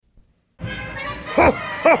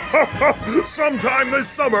Sometime this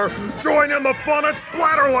summer, join in the fun at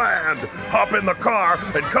Splatterland. Hop in the car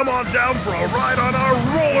and come on down for a ride on our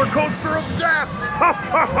roller coaster of death.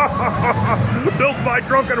 Built by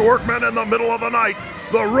drunken workmen in the middle of the night,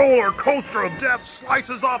 the roller coaster of death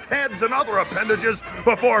slices off heads and other appendages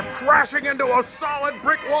before crashing into a solid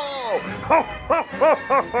brick wall.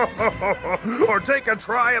 Or take a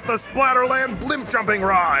try at the Splatterland blimp jumping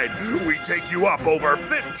ride. We take you up over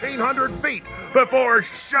 1,500 feet before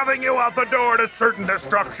shoving you out the door to certain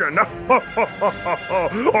destruction.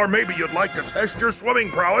 Or maybe you'd like to test your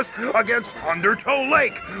swimming prowess against Undertow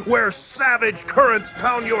Lake, where savage currents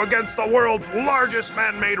pound you against the world's largest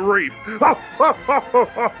man-made reef.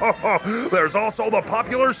 There's also the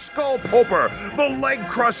popular Skull Poper, the Leg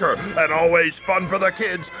Crusher, and always fun for the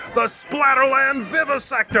kids, the Splatterland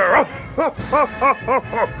Vivisector.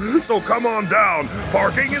 So come on down.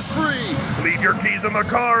 Parking is free. Leave your keys in the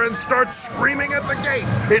car and start screaming at the gate.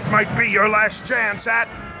 It might be your last chance at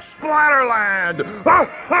Splatterland.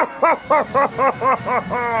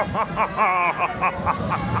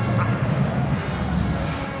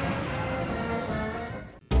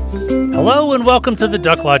 Hello and welcome to the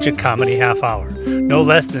Duck Logic Comedy Half Hour. No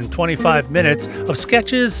less than 25 minutes of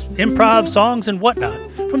sketches, improv, songs, and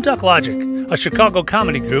whatnot from Duck Logic, a Chicago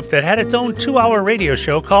comedy group that had its own 2-hour radio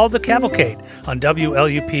show called The Cavalcade on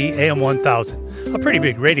WLUP AM 1000, a pretty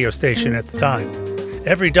big radio station at the time.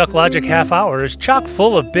 Every Duck Logic Half Hour is chock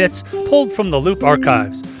full of bits pulled from the Loop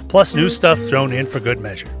archives, plus new stuff thrown in for good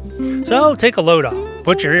measure. So take a load off,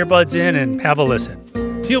 put your earbuds in, and have a listen.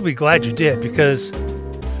 You'll be glad you did, because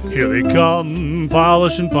here they come,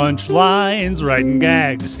 polishing punchlines, writing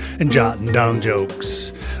gags, and jotting down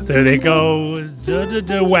jokes. There they go,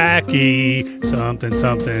 wacky,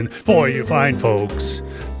 something for you fine folks.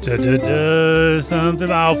 Something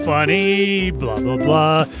about funny, blah, blah,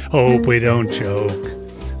 blah, hope we don't choke.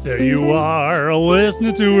 There you are,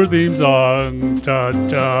 listening to her theme song,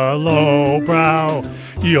 ta-ta, lowbrow,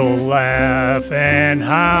 you'll laugh and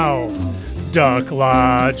how. Duck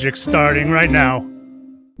Logic starting right now.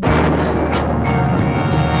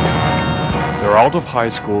 They're out of high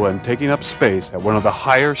school and taking up space at one of the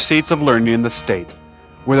higher seats of learning in the state.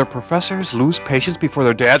 Will their professors lose patience before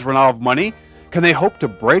their dads run out of money? Can they hope to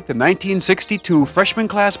break the 1962 freshman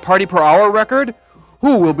class party per hour record?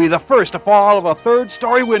 Who will be the first to fall out of a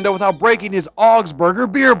third-story window without breaking his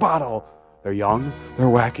Augsburger beer bottle? They're young, they're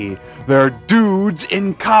wacky, they're dudes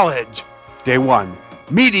in college. Day 1,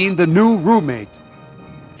 meeting the new roommate.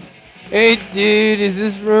 Hey, dude, is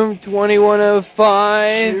this room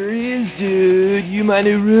 2105? Sure is, dude. You my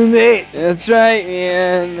new roommate? That's right,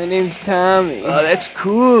 man. My name's Tommy. Oh, that's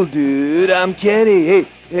cool, dude. I'm Kenny. Hey,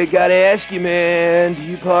 I gotta ask you, man, do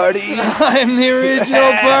you party? I'm the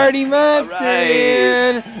original party monster, right.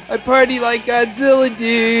 man. I party like Godzilla,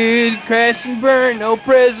 dude. Crash and burn, no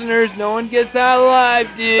prisoners, no one gets out alive,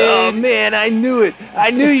 dude. Oh, man, I knew it. I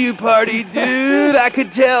knew you partied, dude. I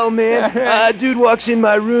could tell, man. Dude walks in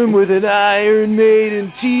my room with an Iron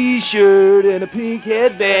Maiden t-shirt and a pink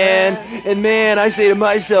headband. And, man, I say to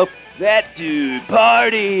myself, that dude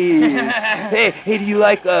parties. hey, do you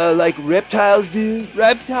like reptiles, dude?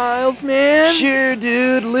 Reptiles, man? Sure,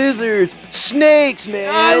 dude. Lizards, snakes, man.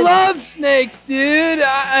 I love snakes, dude.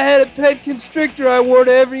 I had a pet constrictor I wore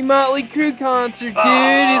to every Motley Crue concert, dude.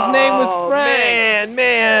 His name was Frank.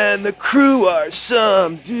 Man, the Crew are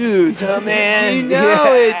some dudes, huh, man? You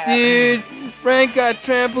know it, dude. Frank got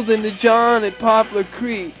trampled into John at Poplar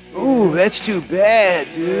Creek. Ooh, that's too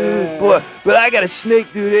bad, dude. Yeah. Boy, but I got a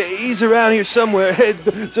snake, dude. He's around here somewhere,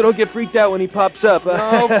 so don't get freaked out when he pops up.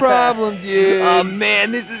 No problem, dude. Oh,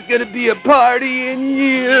 man, this is gonna be a party in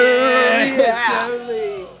here. Yeah,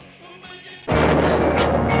 totally.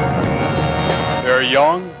 They're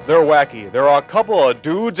young, they're wacky, they're a couple of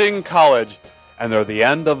dudes in college, and they're the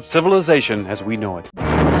end of civilization as we know it.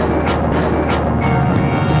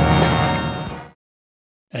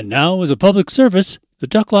 And now, as a public service, the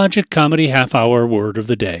Duck Logic Comedy Half Hour Word of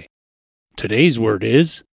the Day. Today's word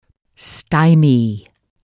is stymie.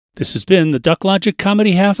 This has been the Duck Logic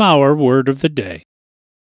Comedy Half Hour Word of the Day.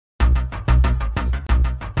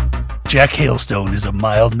 Jack Hailstone is a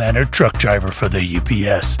mild-mannered truck driver for the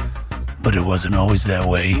UPS, but it wasn't always that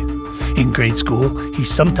way. In grade school, he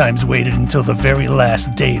sometimes waited until the very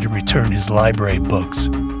last day to return his library books.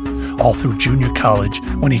 All through junior college,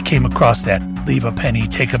 when he came across that leave a penny,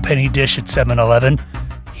 take a penny dish at 7-Eleven,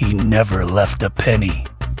 he never left a penny.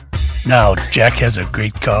 Now, Jack has a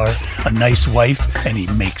great car, a nice wife, and he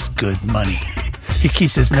makes good money. He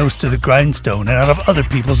keeps his nose to the grindstone and out of other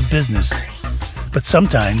people's business. But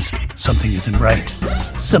sometimes, something isn't right.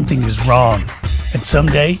 Something is wrong. And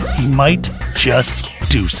someday, he might just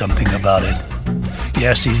do something about it.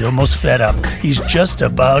 Yes, he's almost fed up. He's just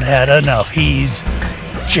about had enough. He's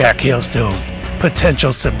Jack Hailstone,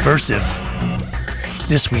 potential subversive.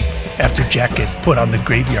 This week, after Jack gets put on the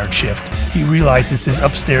graveyard shift, he realizes his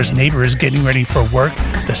upstairs neighbor is getting ready for work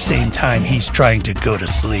the same time he's trying to go to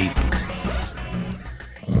sleep.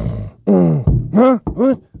 Huh?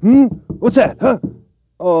 What? What's that? Huh?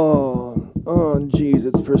 Oh, jeez,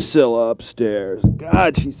 it's Priscilla upstairs.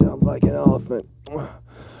 God, she sounds like an elephant.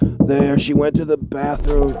 There, she went to the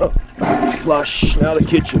bathroom. Flush. Now the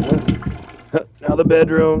kitchen. Now the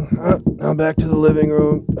bedroom. Now back to the living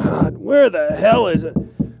room. God, where the hell is it?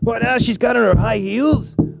 What, now she's got on her high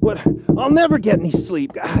heels? What? I'll never get any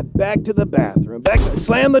sleep. God, back to the bathroom.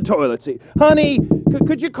 Slam the toilet seat. Honey,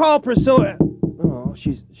 could you call Priscilla? Oh,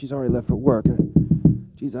 she's already left for work.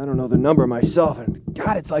 Geez, I don't know the number myself. And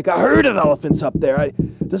God, it's like a herd of elephants up there.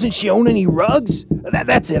 Doesn't she own any rugs?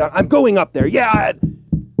 That's it. I'm going up there. Yeah.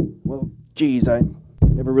 Well, geez, I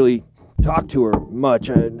never really talked to her much.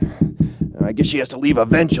 I guess she has to leave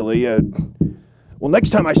eventually. Well,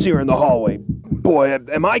 next time I see her in the hallway, boy,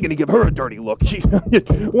 am I going to give her a dirty look.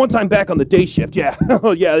 Once I'm back on the day shift, yeah.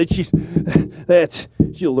 Oh, yeah,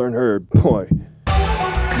 she'll learn her, boy.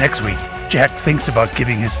 Next week, Jack thinks about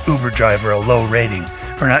giving his Uber driver a low rating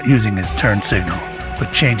for not using his turn signal,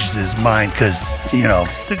 but changes his mind because,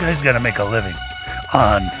 the guy's got to make a living.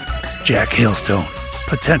 On Jack Hailstone,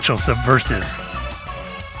 potential subversive.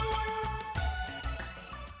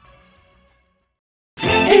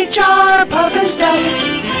 HR Puff and Stuff,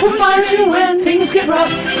 who fires you when things get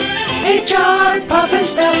rough. HR Puff and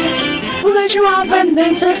Stuff, who lays you off and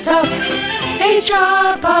then says tough.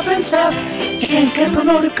 HR Puff and Stuff, you can't get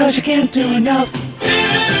promoted cause you can't do enough.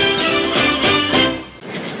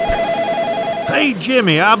 Hey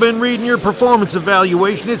Jimmy, I've been reading your performance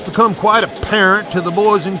evaluation. It's become quite apparent to the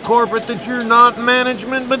boys in corporate that you're not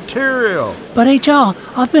management material. But HR,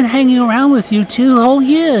 I've been hanging around with you 2 whole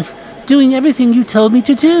years, doing everything you told me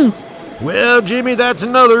to do. Well, Jimmy, that's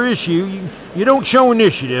another issue. You don't show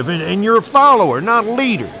initiative, and you're a follower, not a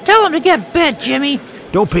leader. Tell him to get bent, Jimmy.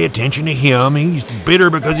 Don't pay attention to him. He's bitter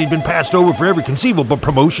because he's been passed over for every conceivable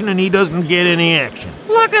promotion and he doesn't get any action.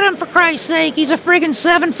 Look at him, for Christ's sake. He's a friggin'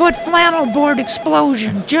 7-foot flannel board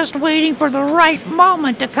explosion, just waiting for the right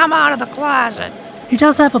moment to come out of the closet. He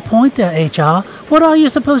does have a point there, HR. What are you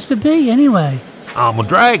supposed to be, anyway? I'm a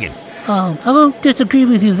dragon. Oh, I won't disagree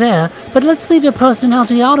with you there, but let's leave your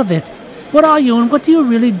personality out of it. What are you, and what do you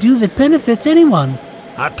really do that benefits anyone?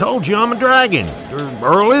 I told you I'm a dragon,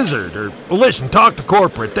 or a lizard, listen, talk to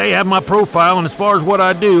corporate. They have my profile, and as far as what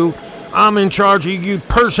I do, I'm in charge of you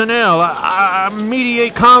personnel. I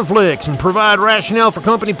mediate conflicts and provide rationale for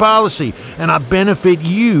company policy, and I benefit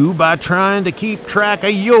you by trying to keep track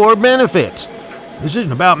of your benefits. This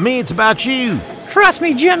isn't about me, it's about you. Trust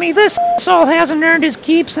me, Jimmy, this asshole hasn't earned his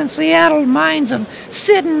keep since the addled minds of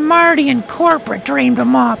Sid and Marty and corporate dreamed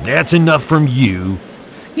him up. That's enough from you.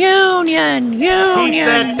 Union. Keep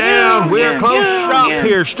that down. We're close shop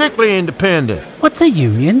here, strictly independent. What's a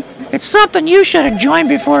union? It's something you should have joined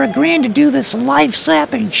before agreeing to do this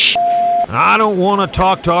life-sapping shit. I don't want to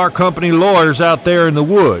talk to our company lawyers out there in the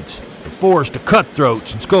woods, the forest of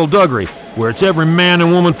cutthroats and skullduggery, where it's every man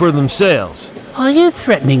and woman for themselves. Are you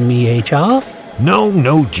threatening me, HR?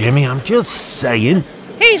 No, Jimmy, I'm just saying.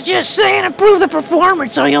 He's just saying improve the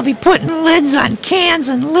performance or you'll be putting lids on cans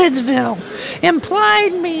in Lidsville.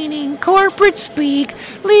 Implied meaning, corporate speak,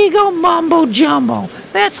 legal mumbo-jumbo.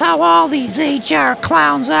 That's how all these HR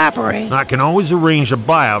clowns operate. I can always arrange a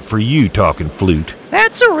buyout for you, talking flute.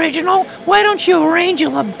 That's original. Why don't you arrange a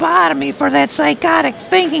lobotomy for that psychotic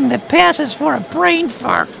thinking that passes for a brain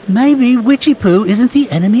fart? Maybe Witchy Poo isn't the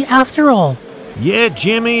enemy after all. Yeah,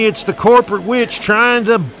 Jimmy, it's the corporate witch trying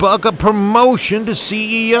to buck a promotion to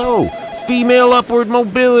CEO. Female upward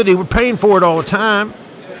mobility. We're paying for it all the time.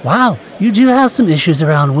 Wow, you do have some issues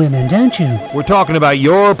around women, don't you? We're talking about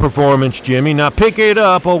your performance, Jimmy. Now pick it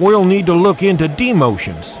up or we'll need to look into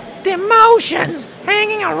demotions. Demotions?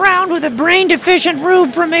 Hanging around with a brain-deficient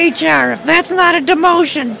rube from HR. If that's not a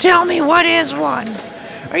demotion, tell me what is one.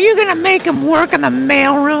 Are you gonna make him work in the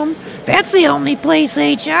mailroom? That's the only place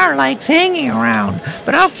HR likes hanging around.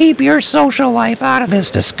 But I'll keep your social life out of this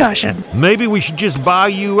discussion. Maybe we should just buy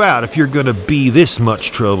you out if you're gonna be this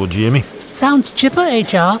much trouble, Jimmy. Sounds chipper,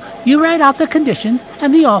 HR. You write out the conditions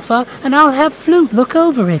and the offer, and I'll have Flute look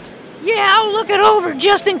over it. Yeah, I'll look it over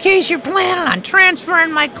just in case you're planning on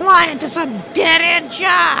transferring my client to some dead-end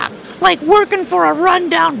job, like working for a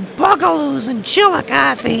rundown Bugaloos in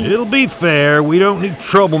Chillicothe. It'll be fair. We don't need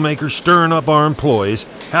troublemakers stirring up our employees.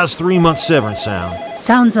 How's 3 months severance sound?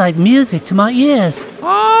 Sounds like music to my ears.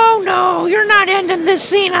 Oh, no, you're not ending this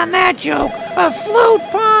scene on that joke. A flute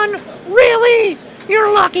pun? Really?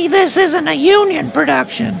 You're lucky this isn't a union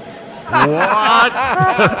production. What?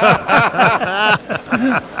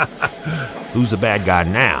 Who's the bad guy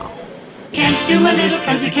now? Can't do a little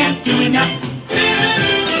 'cause you can't do enough.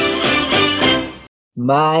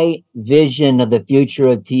 My vision of the future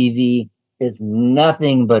of TV is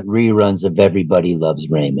nothing but reruns of Everybody Loves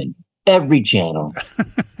Raymond. Every channel,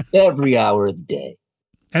 every hour of the day.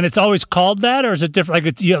 And it's always called that, or is it different?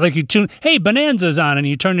 Like you tune, hey, Bonanza's on, and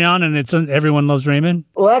you turn it on, and it's Everyone Loves Raymond.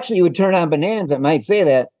 Well, actually, you would turn on Bonanza. It might say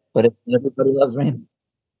that, but it's Everybody Loves Raymond.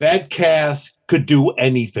 That cast could do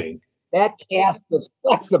anything. That cast was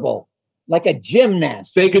flexible, like a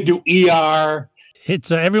gymnast. They could do ER.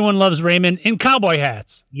 It's Everyone Loves Raymond in cowboy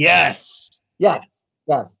hats. Yes. Yes.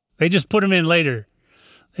 Yes. They just put them in later.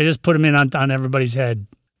 They just put them in on everybody's head.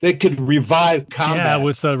 They could revive combat. Yeah,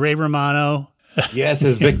 with Ray Romano. Yes,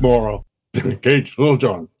 as Vic Morrow. Cage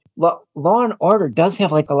Littlejohn. Law and Order does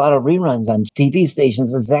have like a lot of reruns on TV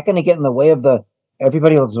stations. Is that going to get in the way of the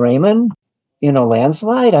Everybody Loves Raymond?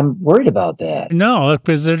 Landslide? I'm worried about that. No,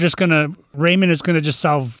 because they're just Raymond is going to just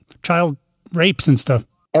solve child rapes and stuff.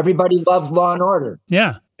 Everybody loves Law and Order.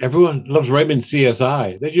 Yeah. Everyone loves Raymond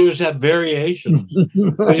CSI. They just have variations.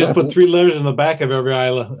 They just put 3 letters in the back of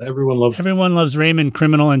Everyone Loves Raymond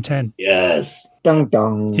Criminal Intent. Yes. Dun,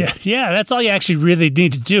 dun. Yeah, that's all you actually really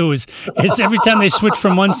need to do is every time they switch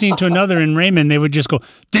from one scene to another in Raymond, they would just go,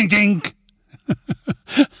 ding, ding.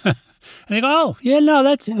 And they go, oh, yeah, no,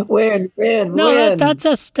 that's... Win. That's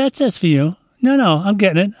us for you. No, I'm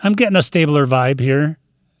getting it. I'm getting a Stabler vibe here.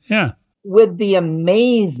 Yeah. With the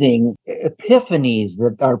amazing epiphanies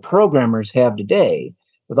that our programmers have today,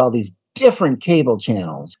 with all these different cable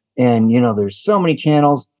channels, and there's so many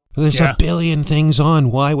channels. There's a billion things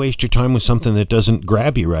on. Why waste your time with something that doesn't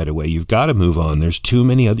grab you right away? You've got to move on. There's too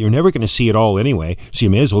many other. You're never going to see it all anyway, so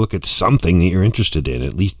you may as well look at something that you're interested in,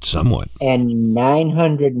 at least somewhat. And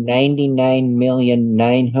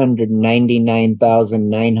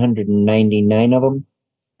 999,999,999 of them,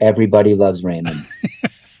 Everybody Loves Raymond.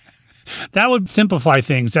 That would simplify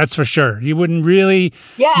things, that's for sure. You wouldn't really,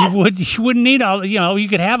 you wouldn't need all, you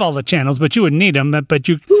could have all the channels, but you wouldn't need them, but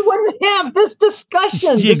you... We wouldn't have this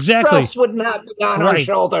discussion. Exactly. The stress would not be on our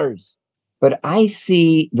shoulders. But I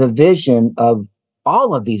see the vision of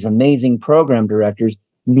all of these amazing program directors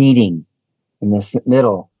meeting in the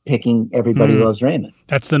middle, picking Everybody Loves Raymond.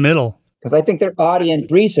 That's the middle. Because I think their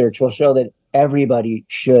audience research will show that everybody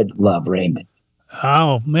should love Raymond.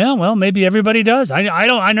 Oh, yeah, well, maybe everybody does.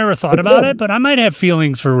 I never thought about it, but I might have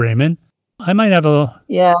feelings for Raymond. I might have a...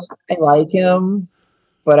 Yeah, I like him,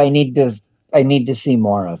 but I need to see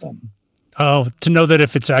more of him. Oh, to know that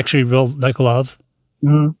if it's actually real, like love?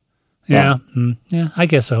 Mm-hmm. Yeah. Yeah, I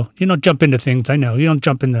guess so. You don't jump into things, I know. You don't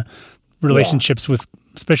jump into relationships with,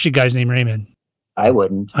 especially guys named Raymond. I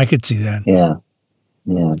wouldn't. I could see that. Yeah.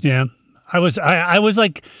 I was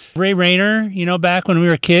like Ray Rayner, back when we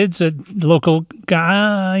were kids, a local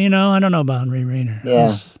guy, I don't know about Ray Rayner.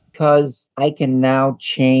 Yeah, because I can now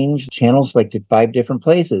change channels like to 5 different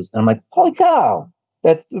places. And I'm like, holy cow,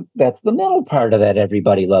 that's the middle part of that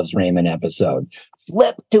Everybody Loves Raymond episode.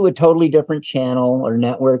 Flip to a totally different channel or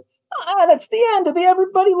network. That's the end of the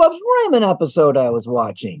Everybody Loves Raymond episode I was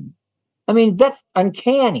watching. I mean, that's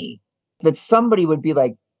uncanny that somebody would be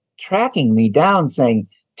like tracking me down saying,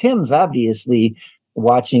 Tim's obviously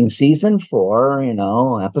watching season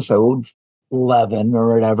 4, episode 11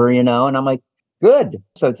 or whatever, and I'm like, good.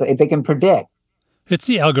 So it's if they can predict. It's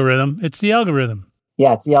the algorithm. Yeah, it's the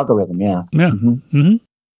algorithm. Yeah. Yeah. Mm-hmm.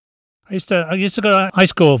 I used to go to high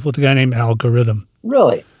school with a guy named Algorithm.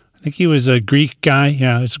 Really? I think he was a Greek guy.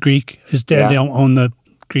 Yeah, it's Greek. His dad owned the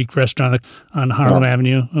Greek restaurant on Harlem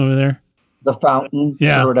Avenue over there. The Fountain,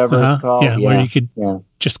 or whatever it's called. Yeah, where you could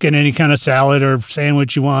just get any kind of salad or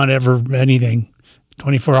sandwich you want, anything,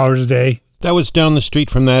 24 hours a day. That was down the street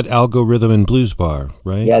from that Algorithm and Blues Bar,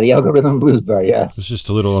 right? Yeah, the Algorithm Blues Bar, yeah. It was just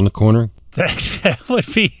a little on the corner. That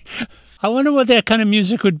would be, I wonder what that kind of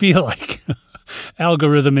music would be like.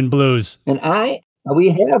 Algorithm and Blues. And we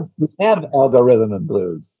have Algorithm and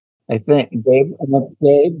Blues, I think. Gabe,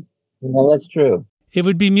 that's true. It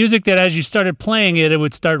would be music that as you started playing it, it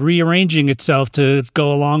would start rearranging itself to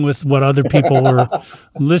go along with what other people were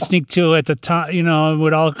listening to at the time. You know, it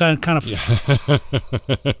would all kind of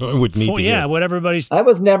would need to hear. what everybody's. I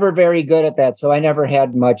was never very good at that, so I never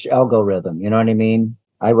had much algorithm. You know what I mean?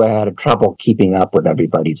 I had trouble keeping up with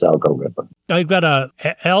everybody's algorithm. I've got a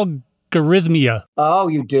algorithmia. Oh,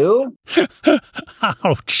 you do?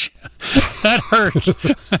 Ouch. That hurt.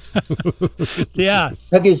 Yeah.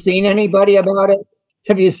 Have you seen anybody about it?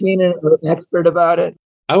 Have you seen an expert about it?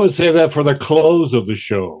 I would save that for the close of the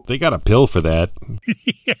show. They got a pill for that.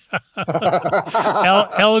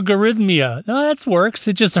 Algorithmia. No, that works.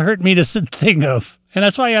 It just hurt me to think of. And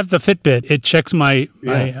that's why I have the Fitbit. It checks my...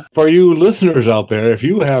 For you listeners out there, if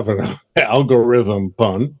you have an algorithm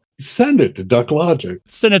pun, send it to Duck Logic.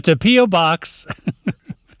 Send it to P.O. Box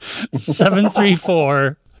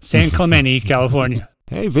 734, San Clemente, California.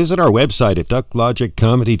 Hey, visit our website at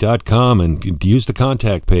ducklogiccomedy.com and use the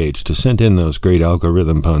contact page to send in those great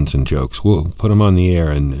algorithm puns and jokes. We'll put them on the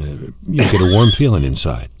air and you'll get a warm feeling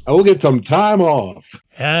inside. I will get some time off.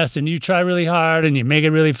 Yes, and you try really hard and you make it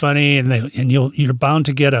really funny and you're bound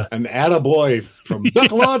to get an attaboy from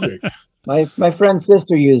Duck Logic. My friend's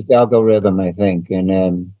sister used algorithm, I think,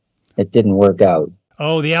 and it didn't work out.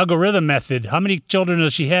 Oh, the algorithm method. How many children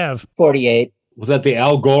does she have? 48. Was that the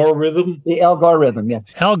Al Gore rhythm? The Al Gore rhythm, yes.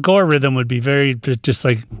 Al Gore rhythm would be very just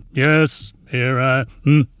like, yes, here I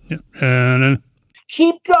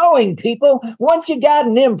Keep going, people. Once you got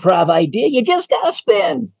an improv idea, you just got to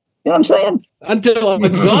spin. You know what I'm saying? Until I'm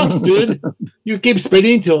exhausted. You keep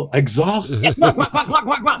spinning till exhausted.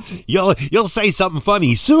 You'll say something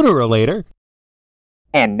funny sooner or later.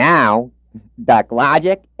 And now, Duck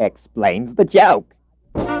Logic explains the joke.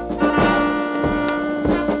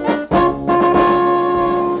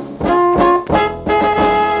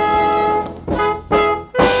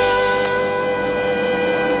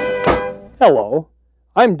 Hello,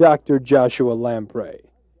 I'm Dr. Joshua Lamprey,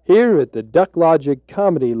 here at the Duck Logic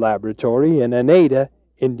Comedy Laboratory in Oneida,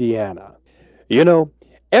 Indiana. You know,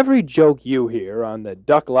 every joke you hear on the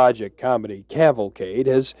Duck Logic Comedy Cavalcade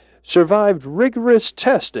has survived rigorous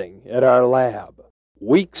testing at our lab.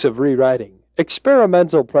 Weeks of rewriting,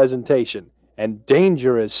 experimental presentation, and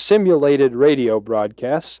dangerous simulated radio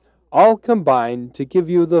broadcasts all combined to give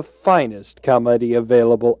you the finest comedy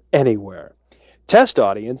available anywhere. Test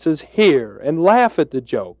audiences hear and laugh at the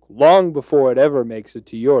joke long before it ever makes it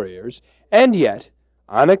to your ears, and yet,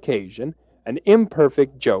 on occasion, an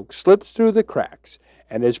imperfect joke slips through the cracks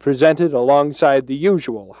and is presented alongside the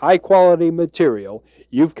usual high-quality material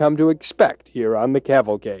you've come to expect here on the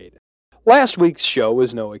Cavalcade. Last week's show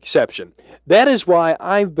was no exception. That is why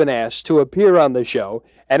I've been asked to appear on the show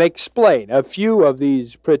and explain a few of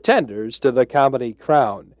these pretenders to the comedy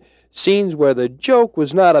crown. Scenes where the joke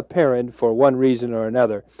was not apparent for one reason or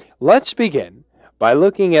another. Let's begin by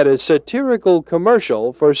looking at a satirical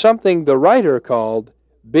commercial for something the writer called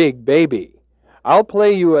Big Baby. I'll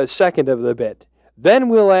play you a second of the bit. Then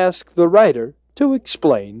we'll ask the writer to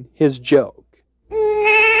explain his joke.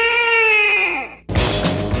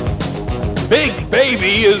 Big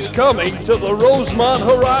Baby is coming to the Rosemont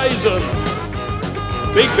horizon.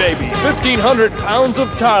 Big Baby, 1,500 pounds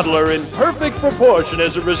of toddler in perfect proportion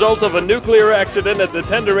as a result of a nuclear accident at the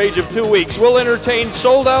tender age of 2 weeks, will entertain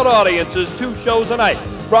sold-out audiences 2 shows a night,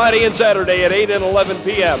 Friday and Saturday at 8 and 11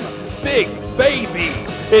 p.m. Big Baby.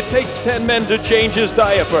 It takes 10 men to change his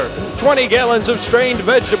diaper, 20 gallons of strained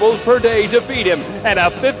vegetables per day to feed him, and a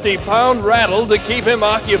 50-pound rattle to keep him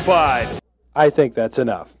occupied. I think that's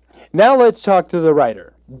enough. Now let's talk to the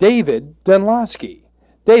writer, David Dunlosky.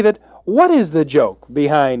 David, what is the joke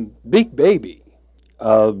behind Big Baby?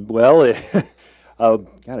 God,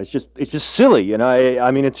 it's just silly, you know. I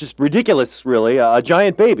mean, it's just ridiculous, really. A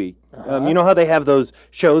giant baby. You know how they have those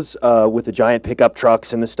shows with the giant pickup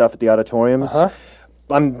trucks and the stuff at the auditoriums?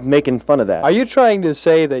 I'm making fun of that. Are you trying to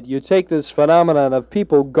say that you take this phenomenon of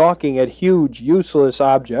people gawking at huge, useless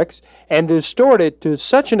objects and distort it to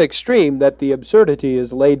such an extreme that the absurdity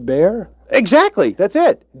is laid bare? Exactly. That's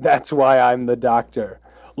it. That's why I'm the doctor.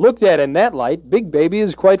 Looked at in that light, Big Baby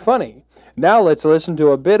is quite funny. Now let's listen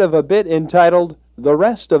to a bit of a bit entitled The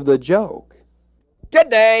Rest of the Joke. Good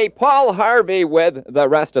day, Paul Harvey with The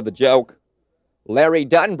Rest of the Joke. Larry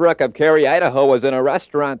Dunbrook of Cary, Idaho was in a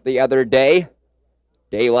restaurant the other day.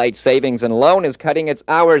 Daylight Savings and Loan is cutting its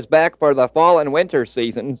hours back for the fall and winter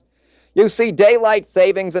seasons. You see, Daylight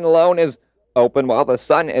Savings and Loan is open while the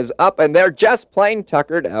sun is up, and they're just plain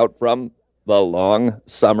tuckered out from the long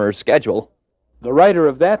summer schedule. The writer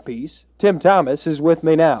of that piece, Tim Thomas, is with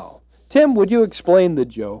me now. Tim, would you explain the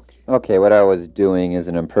joke? Okay, what I was doing is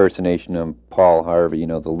an impersonation of Paul Harvey, you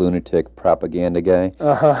know, the lunatic propaganda guy.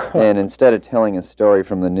 Uh-huh. And instead of telling a story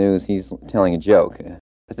from the news, he's telling a joke.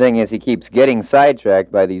 The thing is, he keeps getting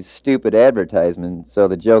sidetracked by these stupid advertisements, so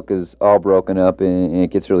the joke is all broken up and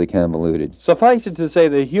it gets really convoluted. Suffice it to say,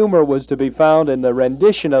 the humor was to be found in the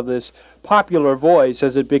rendition of this popular voice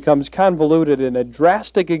as it becomes convoluted in a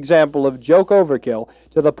drastic example of joke overkill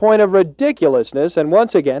to the point of ridiculousness and,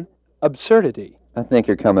 once again, absurdity. I think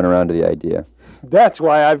you're coming around to the idea. That's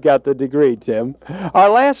why I've got the degree, Tim. Our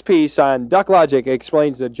last piece on Duck Logic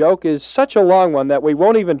Explains the Joke is such a long one that we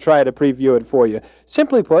won't even try to preview it for you.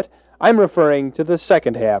 Simply put, I'm referring to the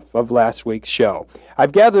second half of last week's show.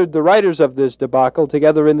 I've gathered the writers of this debacle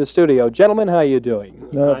together in the studio. Gentlemen, how you doing?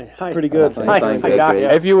 Hi. Pretty good. Hi, Doc.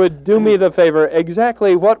 If you would do me the favor,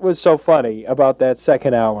 exactly what was so funny about that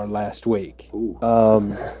second hour last week?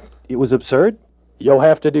 It was absurd. You'll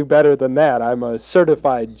have to do better than that. I'm a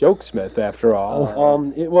certified jokesmith, after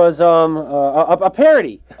all. It was a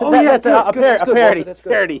parody. Oh, yeah, that's a parody. That's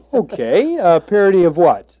good. Parody. Okay, a parody of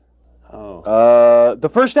what? The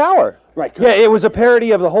first hour. Right. Yeah, it was a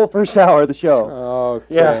parody of the whole first hour of the show.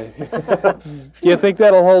 Okay. Yeah. Do you think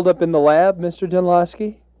that'll hold up in the lab, Mr.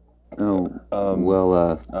 Dunlosky?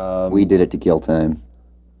 We did it to kill time.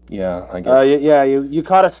 Yeah, I guess. You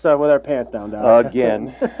caught us with our pants down.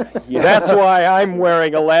 Again. That's why I'm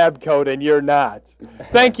wearing a lab coat and you're not.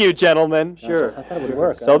 Thank you, gentlemen. Sure. I thought it would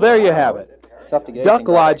work. So there you have it. Duck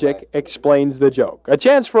Logic Explains the Joke. A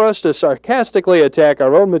chance for us to sarcastically attack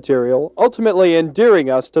our own material, ultimately endearing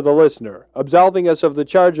us to the listener, absolving us of the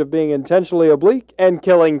charge of being intentionally oblique, and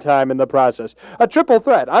killing time in the process. A triple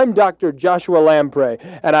threat. I'm Dr. Joshua Lamprey,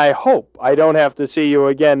 and I hope I don't have to see you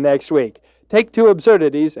again next week. Take two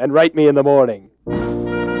absurdities and write me in the morning.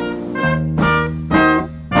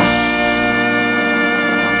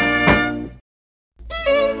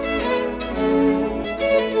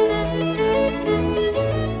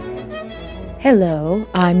 Hello,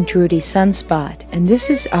 I'm Trudy Sunspot, and this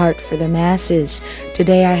is Art for the Masses.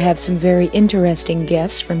 Today I have some very interesting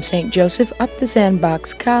guests from St. Joseph Up the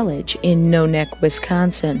Sandbox College in No Neck,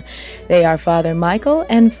 Wisconsin. They are Father Michael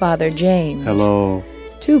and Father James. Hello.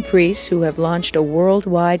 Two priests who have launched a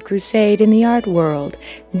worldwide crusade in the art world.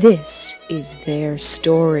 This is their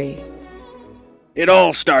story. It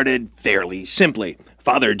all started fairly simply.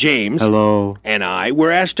 Father James Hello. and I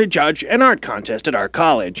were asked to judge an art contest at our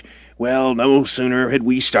college. Well, no sooner had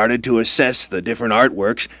we started to assess the different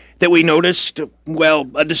artworks that we noticed,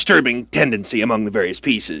 a disturbing tendency among the various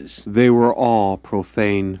pieces. They were all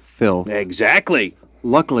profane filth. Exactly.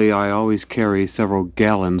 Luckily, I always carry several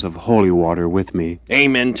gallons of holy water with me.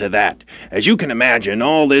 Amen to that. As you can imagine,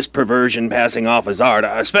 all this perversion passing off as art,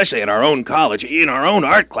 especially at our own college, in our own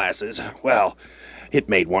art classes, well, it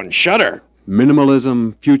made one shudder.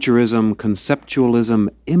 Minimalism, futurism, conceptualism,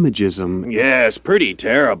 imagism. Yes, pretty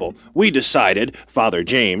terrible. We decided, Father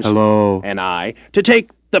James Hello. and I, to take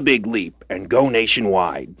the big leap and go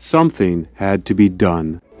nationwide. Something had to be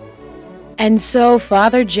done. And so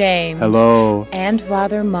Father James Hello. and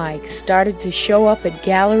Father Mike started to show up at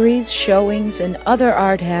galleries, showings, and other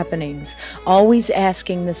art happenings, always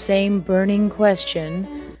asking the same burning question,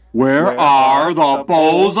 Where are the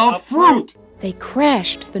bowls of fruit? They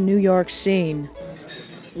crashed the New York scene.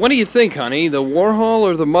 What do you think, honey? The Warhol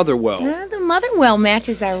or the Motherwell? The Motherwell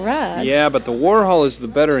matches our rug. Yeah, but the Warhol is the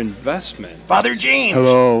better investment. Father James!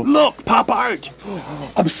 Hello. Look, pop art!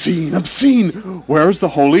 Obscene! Where's the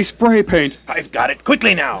holy spray paint? I've got it.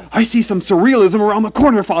 Quickly now. I see some surrealism around the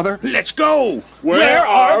corner, Father. Let's go! Where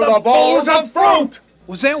are the bowls of fruit?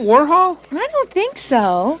 Was that Warhol? I don't think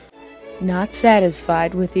so. Not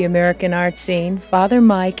satisfied with the American art scene, Father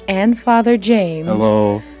Mike and Father James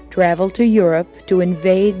Hello. traveled to Europe to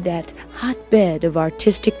invade that hotbed of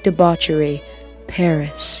artistic debauchery,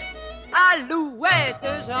 Paris. Alouette,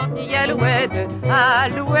 gentille alouette,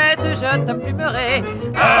 alouette, je te plumerai.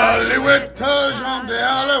 Alouette, gentille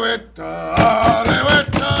alouette,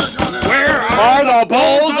 alouette, gentille. Where are the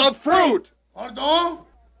bowls of fruit? Pardon?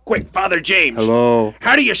 Quick, Father James. Hello.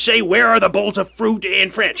 How do you say where are the bowls of fruit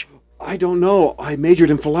in French? I don't know. I majored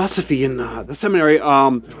in philosophy in the seminary.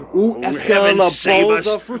 Où est-ce que Heaven la save bowls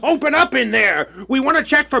us. of fruit? Open up in there. We want to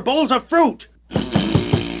check for bowls of fruit.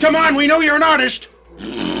 Come on, we know you're an artist.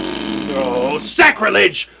 Oh,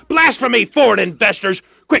 sacrilege! Blasphemy, foreign investors!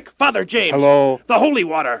 Quick, Father James. Hello. The holy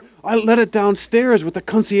water. I let it downstairs with the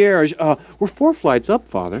concierge. We're 4 flights up,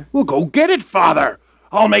 Father. Well, go get it, Father.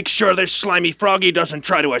 I'll make sure this slimy froggy doesn't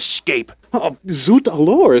try to escape. Oh, zoot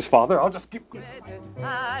allures, Father. I'll just keep...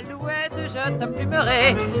 Alouette, je te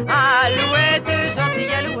plumerai. Alouette, gentille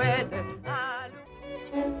alouette.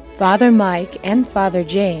 Father Mike and Father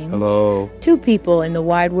James. Hello. Two people in the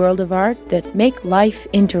wide world of art that make life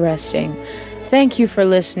interesting. Thank you for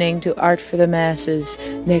listening to Art for the Masses.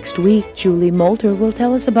 Next week, Julie Moulter will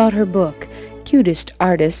tell us about her book, Cutest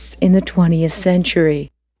Artists in the 20th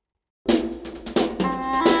Century.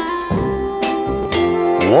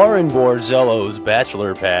 Warren Borzello's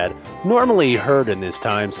bachelor pad, normally heard in this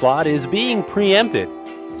time slot, is being preempted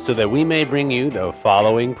so that we may bring you the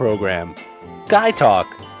following program, Guy Talk,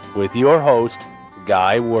 with your host,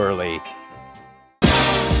 Guy Worley.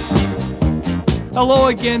 Hello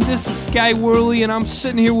again, this is Guy Worley, and I'm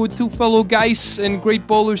sitting here with two fellow guys and great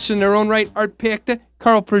bowlers in their own right, Art Pachter,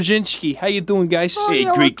 Carl Przynski. How you doing, guys? Hey,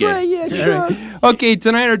 great guy. Yeah, sure. Okay,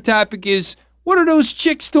 tonight our topic is, what are those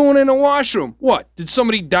chicks doing in the washroom? What, did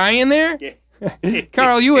somebody die in there?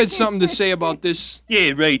 Carl, you had something to say about this.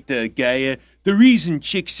 Yeah, right, Guy. The reason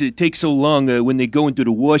chicks take so long when they go into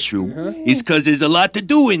the washroom is because there's a lot to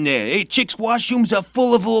do in there. Hey, chicks' washrooms are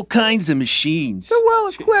full of all kinds of machines. They're well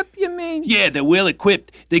equipped, you mean? Yeah, they're well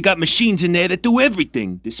equipped. They got machines in there that do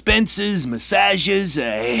everything. Dispensers, massages,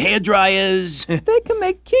 hair dryers. They can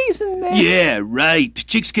make keys in there. Yeah, right.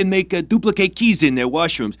 Chicks can make duplicate keys in their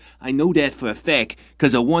washrooms. I know that for a fact,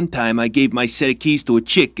 because one time I gave my set of keys to a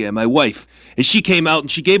chick, my wife, and she came out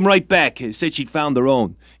and she gave them right back, said she'd found her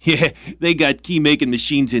own. Yeah, they got key-making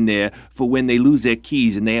machines in there for when they lose their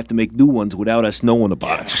keys and they have to make new ones without us knowing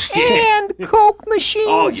about it. And Coke machines.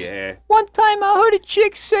 Oh, yeah. One time I heard a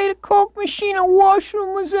chick say the Coke machine in the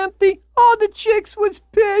washroom was empty. All the chicks was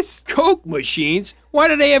pissed. Coke machines? Why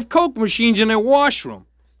do they have Coke machines in their washroom?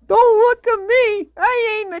 Don't look at me.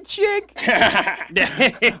 I ain't a chick.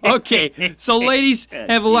 Okay, so ladies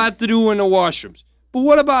have a lot to do in the washrooms. But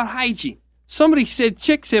what about hygiene? Somebody said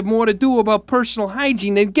chicks have more to do about personal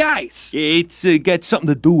hygiene than guys. It's got something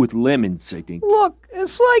to do with lemons, I think. Look,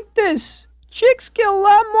 it's like this. Chicks get a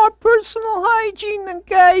lot more personal hygiene than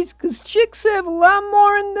guys, 'cause chicks have a lot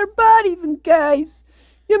more in their body than guys.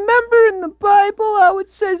 You remember in the Bible how it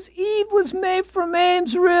says Eve was made from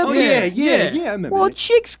Adam's rib? Oh, yeah, I remember Well, that.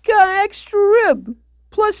 chicks got extra rib.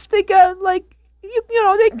 Plus, they got, like, you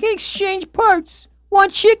know, they can exchange parts. One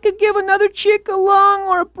chick could give another chick a lung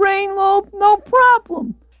or a brain lobe, no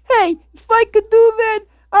problem. Hey, if I could do that,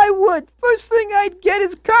 I would. First thing I'd get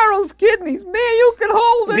is Carl's kidneys. Man, you can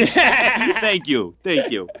hold it. Thank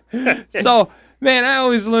you. So, man, I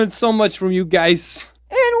always learn so much from you guys.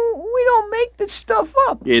 And we don't make this stuff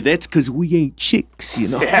up. Yeah, that's because we ain't chicks, you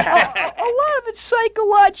know. A lot of it's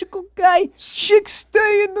psychological, guy. Chicks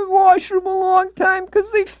stay in the washroom a long time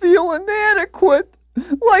because they feel inadequate.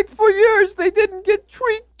 Like for years, they didn't get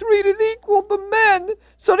treated equal to men,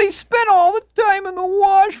 so they spent all the time in the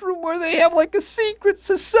washroom where they have like a secret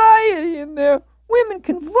society in there. Women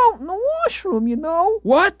can vote in the washroom, you know.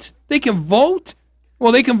 What? They can vote?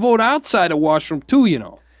 Well, they can vote outside the washroom too, you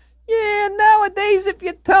know. Yeah, nowadays if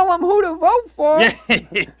you tell them who to vote for.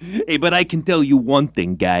 Hey, but I can tell you one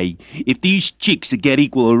thing, Guy. If these chicks get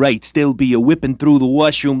equal rights, they'll be whipping through the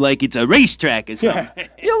washroom like it's a racetrack or something.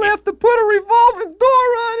 You'll have to put a revolving door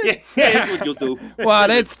on it. Yeah, that's what you'll do. Wow,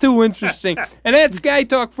 that's too interesting. And that's Guy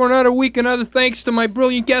Talk for another week. Another thanks to my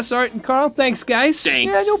brilliant guests, Art and Carl. Thanks, guys.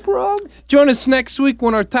 Thanks. Yeah, no problem. Join us next week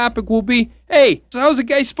when our topic will be, hey, so how's a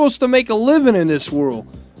guy supposed to make a living in this world?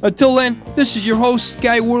 Until then, this is your host,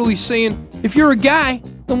 Guy Worley, saying, if you're a guy,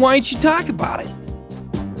 then why don't you talk about it?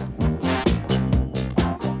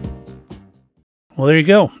 Well, there you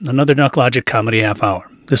go. Another Duck Logic Comedy Half Hour.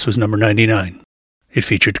 This was number 99. It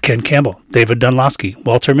featured Ken Campbell, David Dunlosky,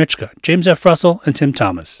 Walter Mitchka, James F. Russell, and Tim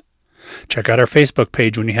Thomas. Check out our Facebook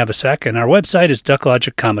page when you have a sec, and our website is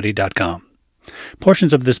ducklogiccomedy.com.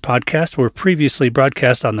 Portions of this podcast were previously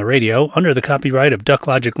broadcast on the radio under the copyright of Duck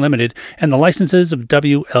Logic Limited and the licenses of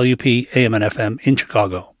WLUP AM and FM in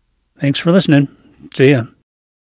Chicago. Thanks for listening. See ya.